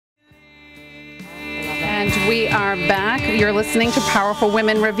we are back. You're listening to Powerful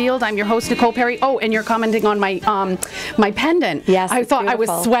Women Revealed. I'm your host, Nicole Perry. Oh, and you're commenting on my my pendant. Yes, I thought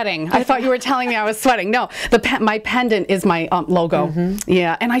beautiful. I was sweating. I thought you were telling me I was sweating. No, my pendant is my logo.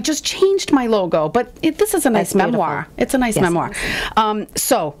 Yeah, and I just changed my logo, but this is a nice memoir. It's a nice memoir.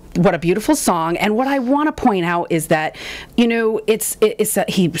 So, what a beautiful song. And what I want to point out is that, you know, it's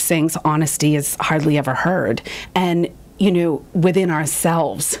he sings honesty is hardly ever heard. And you know, within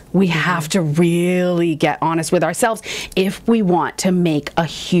ourselves, we have to really get honest with ourselves if we want to make a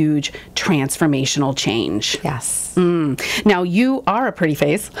huge transformational change. Yes. Now, you are a pretty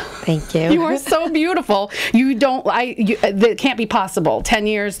face. Thank you. You are so beautiful. You don't, that can't be possible. 10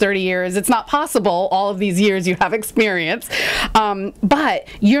 years, 30 years, it's not possible all of these years you have experience. But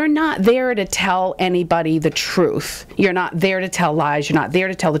you're not there to tell anybody the truth. You're not there to tell lies. You're not there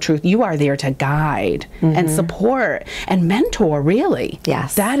to tell the truth. You are there to guide and support and mentor, really.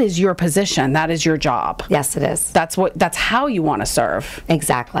 Yes. That is your position. That is your job. Yes, it is. That's how you want to serve.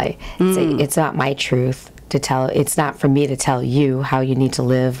 Exactly. It's not my truth to tell. It's not for me to tell you how you need to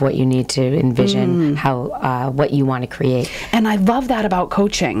live, what you need to envision, how what you want to create. And I love that about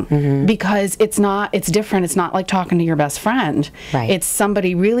coaching because it's different. It's not like talking to your best friend. Right. It's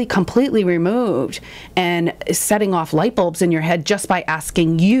somebody really completely removed and setting off light bulbs in your head just by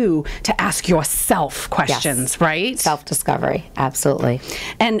asking you to ask yourself questions, right? Self-discovery. Absolutely.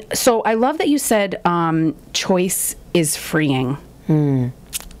 And so I love that you said choice is freeing.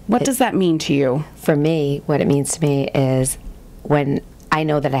 What does that mean to you? For me, what it means to me is when I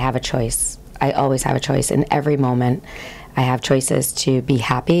know that I have a choice. I always have a choice. In every moment, I have choices to be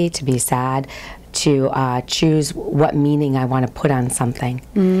happy, to be sad, to choose what meaning I want to put on something.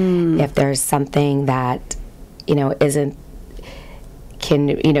 If there's something that, you know, can,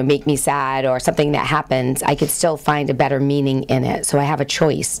 you know, make me sad, or something that happens, I could still find a better meaning in it. So I have a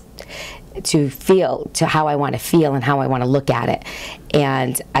choice to feel, to how I want to feel and how I want to look at it.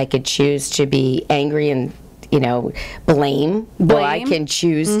 And I could choose to be angry and, you know, blame. Or I can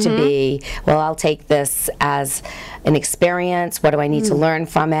choose to be, well, I'll take this as an experience. What do I need to learn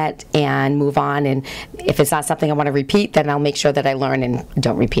from it, and move on? And if it's not something I want to repeat, then I'll make sure that I learn and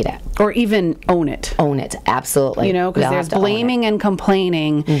don't repeat it. Or even own it. Own it, absolutely. You know, because there's blaming and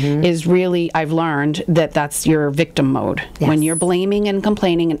complaining is really, I've learned that that's your victim mode. Yes. When you're blaming and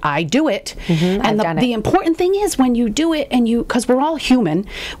complaining, and I do it. And the important thing is when you do it, and because we're all human,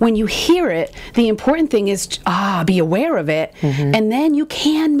 when you hear it, the important thing is be aware of it, and then you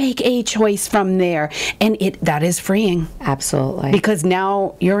can make a choice from there, and that is freeing. Absolutely. Because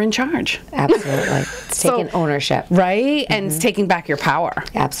now you're in charge. Absolutely. It's taking ownership. Right? And it's taking back your power.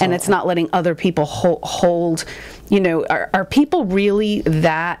 Absolutely. And it's not letting other people hold, you know, are people really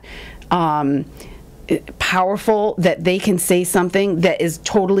that powerful that they can say something that is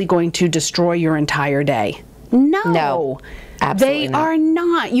totally going to destroy your entire day? No. Absolutely they are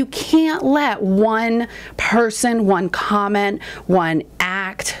not. You can't let one person, one comment, one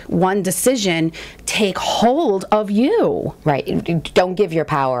act, one decision take hold of you. Right. Don't give your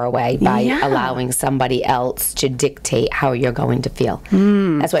power away by allowing somebody else to dictate how you're going to feel.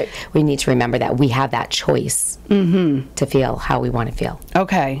 That's what we need to remember, that we have that choice to feel how we want to feel.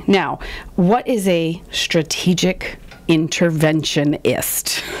 Okay. Now, what is a strategic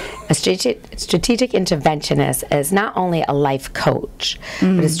interventionist? A strategic interventionist is not only a life coach,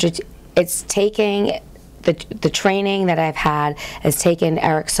 but it's taking the training that I've had, has taken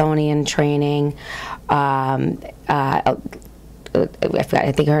Ericksonian training. I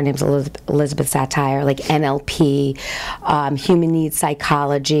think her name's Elizabeth Satire, like NLP, human needs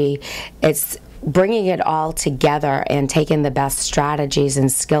psychology. It's bringing it all together and taking the best strategies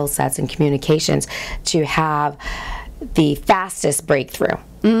and skill sets and communications to have the fastest breakthrough.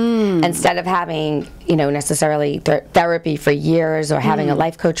 Instead of having, you know, necessarily therapy for years, or having a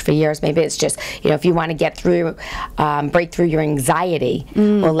life coach for years, maybe it's just, you know, if you want to get through, break through your anxiety,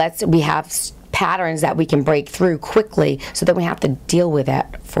 well, we have patterns that we can break through quickly, so that we have to deal with it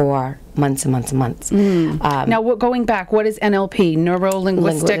for months and months and months. Now, going back, what is NLP?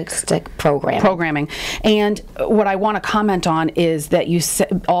 Neuro-linguistic programming. And what I want to comment on is that you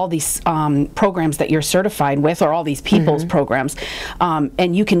all these programs that you're certified with, or all these people's programs,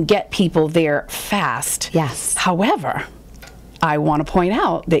 and you can get people there fast. Yes. However, I want to point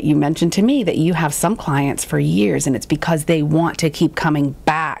out that you mentioned to me that you have some clients for years, and it's because they want to keep coming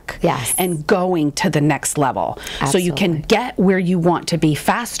back and going to the next level. Absolutely. So you can get where you want to be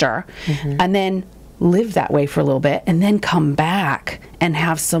faster, and then live that way for a little bit, and then come back and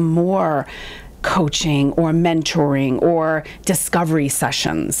have some more coaching or mentoring or discovery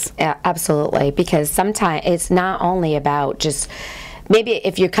sessions. Yeah, absolutely, because sometimes it's not only about just maybe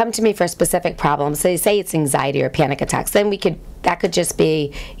if you come to me for a specific problem, say it's anxiety or panic attacks, then that could just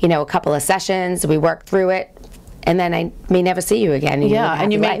be, you know, a couple of sessions, we work through it, and then I may never see you again.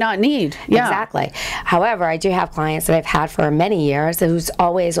 And you may not need. Yeah. Exactly. However, I do have clients that I've had for many years who's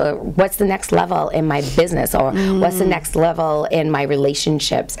always, what's the next level in my business, or what's the next level in my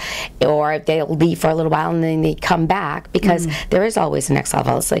relationships, or they'll leave for a little while and then they come back, because there is always a next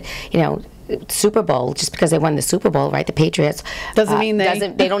level. It's like, you know, Super Bowl, just because they won the Super Bowl, right? The Patriots doesn't mean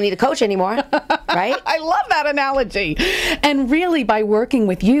they don't need a coach anymore, right? I love that analogy. And really, by working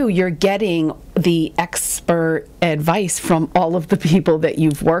with you, you're getting the expert advice from all of the people that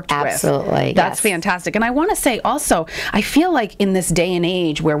you've worked with. Absolutely. That's fantastic. And I want to say also, I feel like in this day and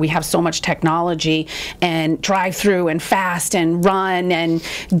age where we have so much technology and drive through and fast and run and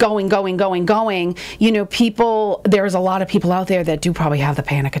going, you know, there's a lot of people out there that do probably have the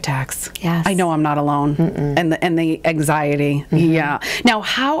panic attacks. Yes. I know I'm not alone. And the anxiety. Yeah. Now,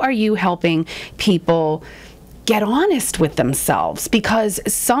 how are you helping people get honest with themselves? Because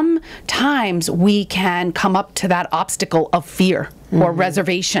sometimes we can come up to that obstacle of fear or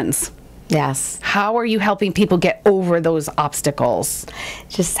reservations. Yes. How are you helping people get over those obstacles?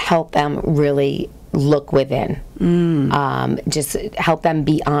 Just help them really look within. Just help them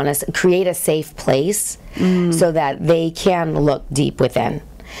be honest. Create a safe place so that they can look deep within.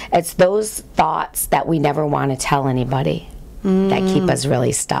 It's those thoughts that we never want to tell anybody that keep us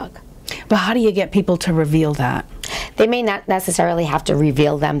really stuck. But how do you get people to reveal that? They may not necessarily have to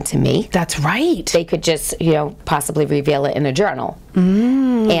reveal them to me. That's right. They could just, you know, possibly reveal it in a journal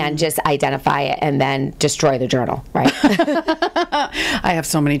and just identify it and then destroy the journal, right? I have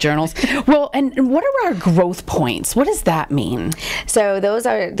so many journals. Well, and what are our growth points? What does that mean? So those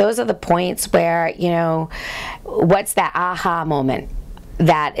are the points where, you know, what's that aha moment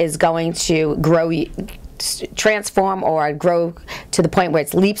that is going to transform or grow to the point where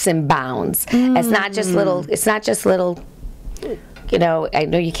it's leaps and bounds. It's not just little, you know, I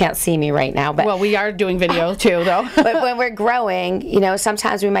know you can't see me right now, but well, we are doing video too, though. But when we're growing, you know,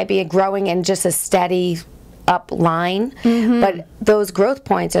 sometimes we might be growing in just a steady up line, but those growth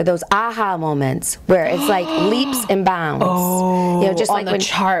points are those aha moments where it's like leaps and bounds. Oh, you know, just on like the when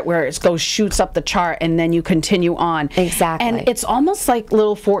chart where it shoots up the chart and then you continue on. Exactly. And it's almost like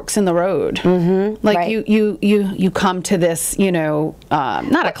little forks in the road. Like right. you come to this, you know,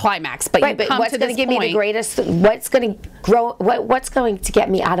 not a climax, but right, you come what's to going this to give me the greatest? What's going to grow? What's going to get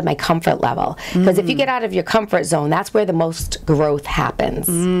me out of my comfort level? Because if you get out of your comfort zone, that's where the most growth happens.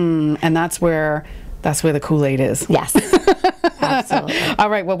 And that's where the Kool-Aid is. Yes. Absolutely. All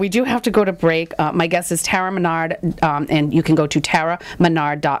right. Well, we do have to go to break. My guest is Tara Menard, and you can go to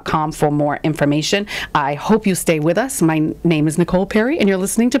taramenard.com for more information. I hope you stay with us. My name is Nicole Perry, and you're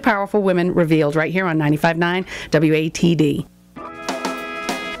listening to Powerful Women Revealed right here on 95.9 WATD.